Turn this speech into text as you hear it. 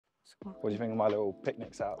What do you think of my little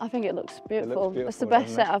picnic setup? I think it looks beautiful. It looks beautiful. It's the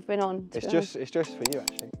best set I've been on. It's just for you,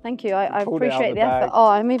 actually. Thank you. I appreciate the effort. Oh,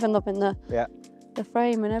 I'm even loving the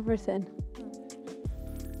frame and everything.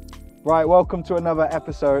 Right, welcome to another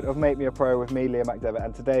episode of Make Me a Pro with me, Liam McDevitt,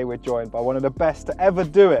 and today we're joined by one of the best to ever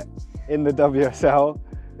do it in the WSL.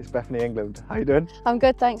 It's Bethany England. How you doing? I'm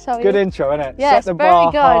good, thanks. How are you? Good intro, innit? Yeah, it's very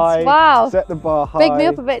good. Wow. Set the bar high. Big me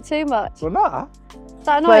up a bit too much. Well, nah. Is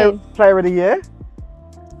that annoying? Player of the year.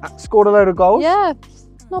 Scored a load of goals. Yeah,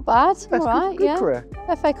 not bad. All right, good career.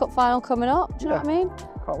 FA Cup final coming up. Do you know what I mean?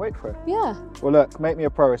 Can't wait for it. Yeah. Well, look, Make Me a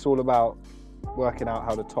Pro. It's all about working out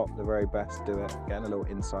how the top, the very best, do it. Getting a little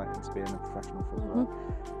insight into being a professional footballer.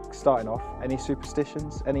 Starting off, any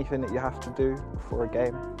superstitions? Anything that you have to do before a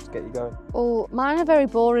game to get you going? Oh, mine are very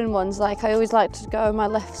boring ones. Like I always like to go my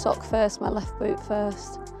left sock first, my left boot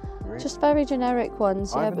first. Really? Just very generic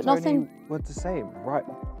ones, yeah, but nothing. What's the same, right?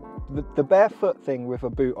 The barefoot thing with a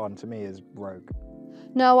boot on to me is rogue.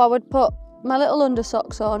 No, I would put my little under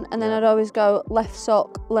socks on, and then I'd always go left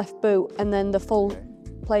sock, left boot, and then the full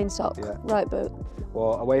plain sock, right boot.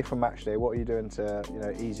 Well, away from match day, what are you doing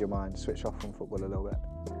to ease your mind, switch off from football a little bit?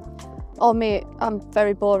 Oh, I'm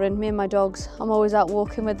very boring. Me and my dogs. I'm always out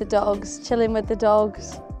walking with the dogs, chilling with the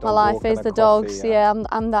dogs. My life is the dogs. Yeah,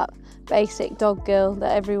 I'm that basic dog girl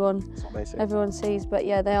that everyone sees. But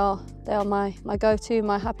yeah, they are my go-to,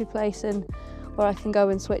 my happy place, and where I can go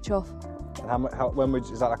and switch off. And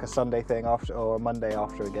is that like a Sunday thing after or a Monday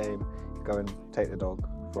after a game? You go and take the dog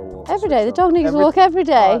for a walk. Every day, the dog needs to walk every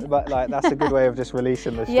day. But like that's a good way of just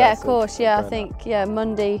releasing the stress. Yeah, of course. Yeah, I think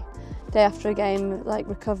Monday, day after a game, like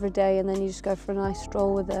recovery day, and then you just go for a nice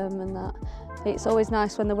stroll with them and that. It's always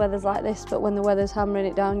nice when the weather's like this, but when the weather's hammering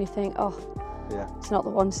it down, you think, oh, it's not the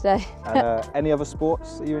one today. And any other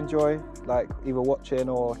sports that you enjoy, like either watching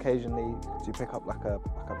or occasionally, do you pick up like a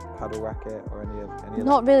paddle racket or any of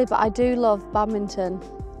Not really, but I do love badminton.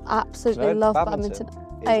 Absolutely love badminton.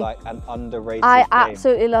 It's like an underrated game. I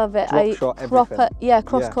absolutely love it. Drop shot, everything.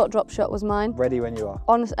 Cross-court drop shot was mine. Ready when you are.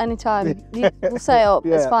 Honest, anytime. We'll say it up,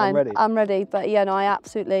 it's fine. I'm ready. But yeah, no, I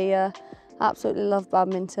absolutely love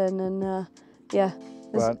badminton, and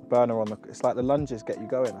burner on it's like the lunges get you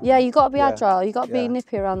going. Yeah, you got to be agile. You got to be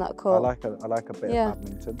nippy around that court. I like a bit of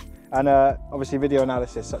badminton. And obviously video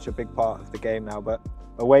analysis is such a big part of the game now, but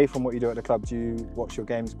away from what you do at the club, do you watch your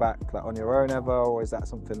games back like on your own ever, or is that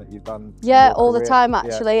something that you've done? Yeah, all the time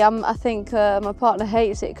actually. I think my partner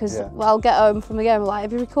hates it because I'll get home from the game, I'm like,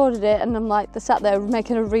 have you recorded it? And I'm like, they're sat there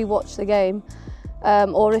making a rewatch the game.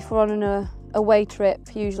 Or if we're on an away trip,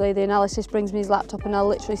 usually the analysis brings me his laptop and I'll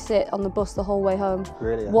literally sit on the bus the whole way home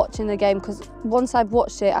watching the game, because once I've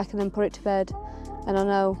watched it I can then put it to bed, and I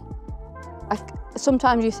know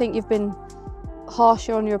sometimes you think you've been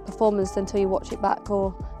harsher on your performance until you watch it back,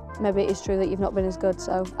 or maybe it is true that you've not been as good,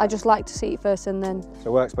 so I just like to see it first and then. So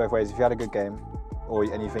it works both ways. If you had a good game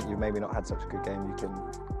and you think you've maybe not had such a good game, you can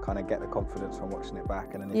kind of get the confidence from watching it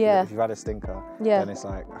back, and then if you've had a stinker, then it's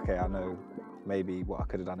like, okay, I know maybe what I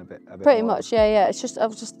could have done a bit pretty more. Much, yeah. It's just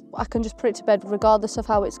I can just put it to bed regardless of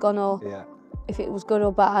how it's gone, or if it was good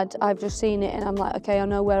or bad. I've just seen it and I'm like, okay, I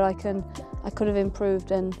know where I could have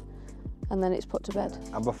improved, and then it's put to bed.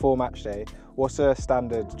 And before match day, what's a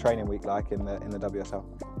standard training week like in the WSL?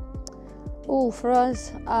 Oh, for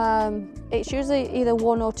us, it's usually either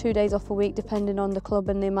 1 or 2 days off a week, depending on the club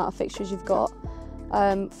and the amount of fixtures you've got.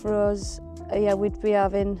 For us, we'd be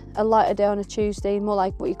having a lighter day on a Tuesday, more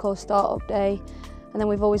like what you call start-up day. And then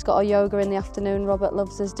we've always got our yoga in the afternoon. Robert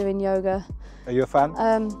loves us doing yoga. Are you a fan?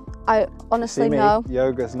 I honestly no.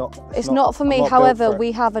 Yoga's not. It's not for me. However,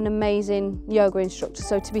 we have an amazing yoga instructor.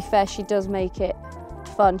 So to be fair, she does make it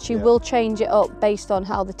fun. She will change it up based on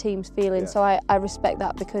how the team's feeling. So I respect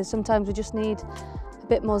that, because sometimes we just need a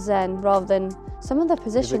bit more zen rather than some of the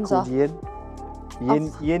positions are. Yin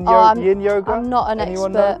yoga. I'm not an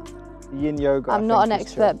expert. Yin yoga. I'm not an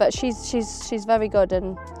expert, but she's very good,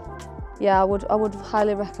 and I would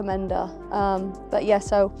highly recommend her. But yeah,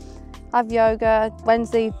 so I have yoga.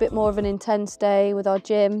 Wednesday, a bit more of an intense day with our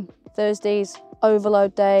gym. Thursdays,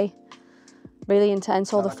 overload day, really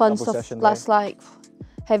intense. All the fun stuff. That's like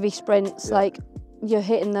heavy sprints, like you're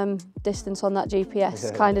hitting them distance on that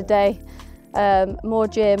GPS kind of day. More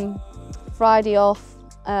gym. Friday off,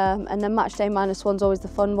 and then match day -1's always the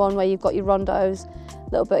fun one, where you've got your rondos, a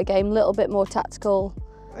little bit of game, a little bit more tactical.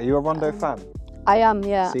 Are you a rondo fan? I am,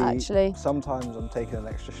 yeah. See, actually. Sometimes I'm taking an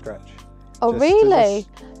extra stretch. Oh, really?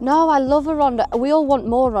 No, I love a rondo. We all want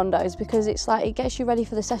more rondos, because it's like, it gets you ready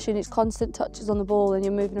for the session. It's constant touches on the ball and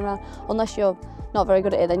you're moving around. Unless you're not very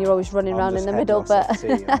good at it, then you're always running around in the middle. But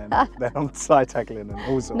then I'm slide tackling and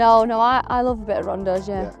all sorts. No, I love a bit of rondos,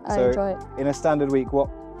 I enjoy it. In a standard week, what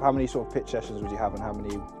how many sort of pitch sessions would you have, and how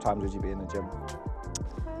many times would you be in the gym?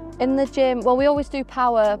 In the gym, well, we always do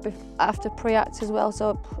power after pre-acts as well.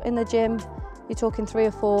 So in the gym, you're talking 3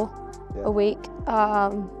 or 4 a week.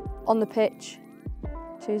 On the pitch,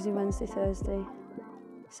 Tuesday, Wednesday, Thursday,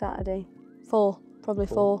 Saturday, 4, probably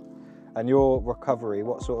 4. And your recovery,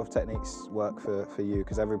 what sort of techniques work for you?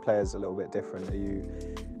 Because every player's a little bit different. Are you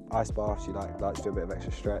ice baths? You like to do a bit of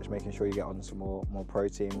extra stretch, making sure you get on some more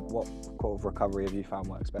protein? What sort of recovery have you found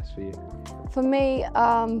works best for you? For me,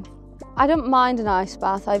 I don't mind an ice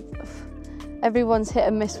bath. Everyone's hit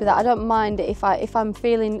and miss with that. I don't mind it if I'm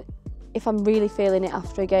really feeling it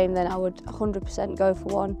after a game. Then I would 100% go for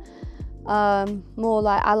one. More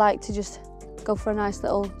like I like to just go for a nice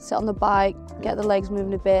little sit on the bike, get the legs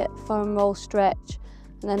moving a bit, foam roll, stretch,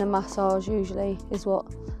 and then a massage usually is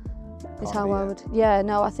how I would. Yeah,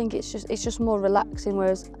 no, I think it's just more relaxing.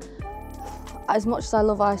 Whereas, as much as I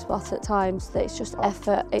love ice baths at times, that it's just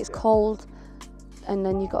effort. It's cold, and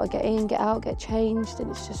then you've got to get in, get out, get changed,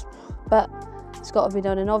 and but it's got to be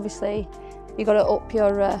done. And obviously, you've got to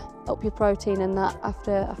up your protein and that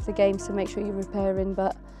after games to make sure you're repairing.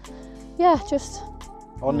 But yeah, just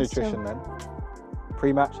on nutrition then.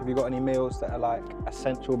 Pre-match, have you got any meals that are like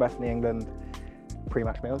essential Bethany England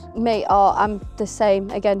pre-match meals? Me, I'm the same.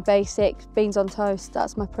 Again, basic beans on toast.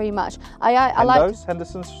 That's my pre-match. I like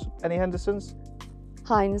Henderson's. Any Henderson's?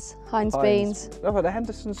 Heinz beans. No, but the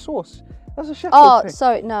Henderson sauce. That's a Sheffield Oh, thing.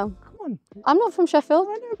 sorry, no. Come on. I'm not from Sheffield.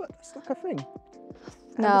 I know, but that's like a thing.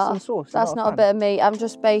 No, Henderson sauce. that's not a bit of me. I'm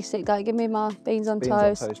just basic. Like, give me my beans on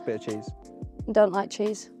toast. Beans on toast, bit of cheese. Don't like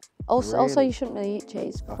cheese. Also, Really? you shouldn't really eat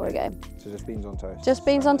cheese before a game. So just beans on toast. Just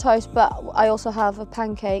beans on toast, but I also have a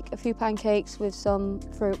few pancakes with some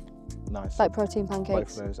fruit. Nice. Like protein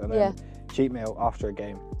pancakes. Both of those. And then cheat meal after a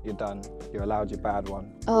game, you're done. You're allowed your bad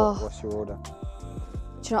one. What's your order?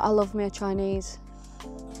 Do you know, I love me a Chinese.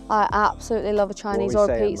 I absolutely love a Chinese or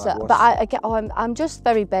a pizza. Like, but I'm just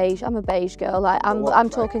very beige. I'm a beige girl. Like I'm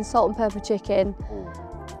talking salt and pepper chicken,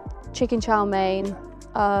 chicken chow mein.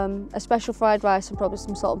 A special fried rice and probably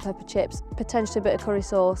some salt and pepper chips, potentially a bit of curry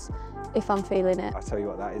sauce if I'm feeling it. I tell you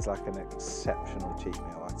what, that is like an exceptional cheat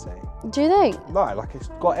meal, I'd say. Do you think? No, like it's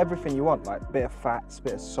got everything you want, like bit of fats,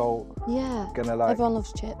 bit of salt. Yeah. Everyone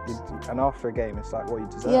loves chips. And after a game, it's like what you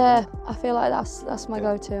deserve. Yeah, I feel like that's my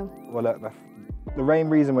go-to. Well, look, the main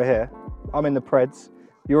reason we're here, I'm in the Preds,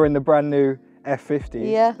 you're in the brand new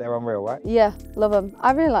F50s. Yeah. They're unreal, right? Yeah, love them.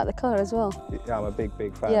 I really like the colour as well. Yeah, I'm a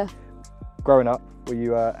big fan. Yeah. Growing up, were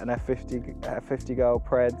you an F50 girl,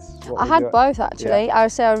 Preds? I had both actually. Yeah.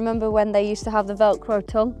 I remember when they used to have the Velcro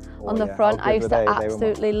tongue on the front. I used to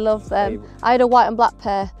absolutely love them. I had a white and black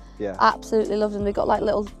pair. Yeah. Absolutely loved them. They got like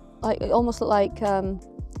little, like it almost looked like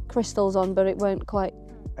crystals on, but it weren't quite.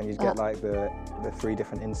 And you'd get like the 3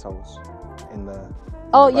 different insoles in the.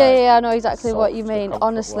 Oh yeah, I know exactly what you mean.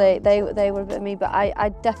 Honestly, they were a bit of me, but I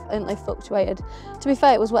definitely fluctuated. To be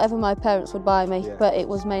fair, it was whatever my parents would buy me, but it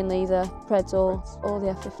was mainly the Preds or the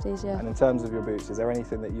F50s, yeah. And in terms of your boots, is there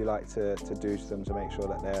anything that you like to do to them to make sure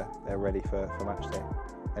that they're ready for match day?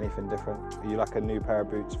 Anything different? Are you like a new pair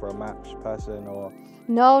of boots for a match person, or?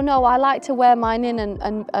 No, I like to wear mine in,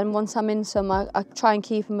 and once I'm in some, I try and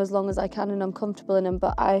keep them as long as I can and I'm comfortable in them,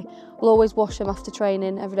 but I will always wash them after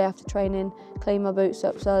training, every day after training, clean my boots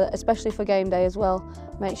up, so especially for game day as well,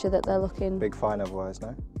 make sure that they're looking... Big fine otherwise,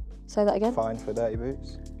 no? Say that again? Fine for dirty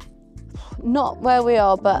boots? Not where we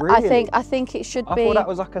are, but really? I think it should be... I thought that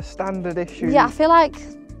was like a standard issue. Yeah, I feel like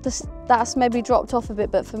that's maybe dropped off a bit,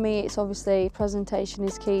 but for me it's obviously presentation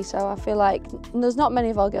is key, so I feel like there's not many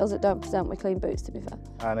of our girls that don't present with clean boots, to be fair.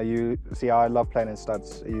 And I love playing in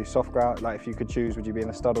studs. Are you soft ground? Like if you could choose, would you be in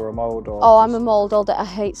a stud or a mould? Or I'm a mould all day. I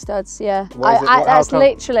hate studs, yeah. That's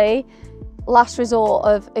literally last resort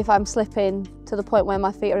of if I'm slipping to the point where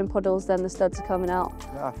my feet are in puddles, then the studs are coming out.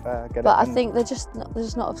 Yeah, fair, get it. But I think they're just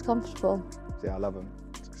not as comfortable. Yeah, I love them.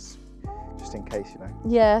 Just in case,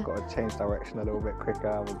 Yeah. Got to change direction a little bit quicker.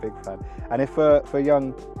 I'm a big fan. And if for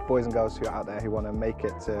young boys and girls who are out there who want to make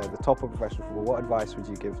it to the top of professional football, what advice would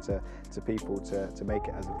you give to people to make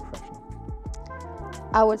it as a professional?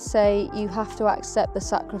 I would say you have to accept the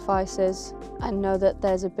sacrifices and know that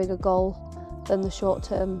there's a bigger goal than the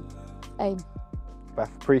short-term aim.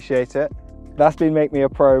 Beth, appreciate it. That's been Make Me a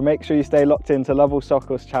Pro. Make sure you stay locked into Lovell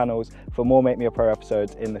Soccer's channels for more Make Me a Pro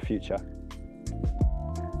episodes in the future.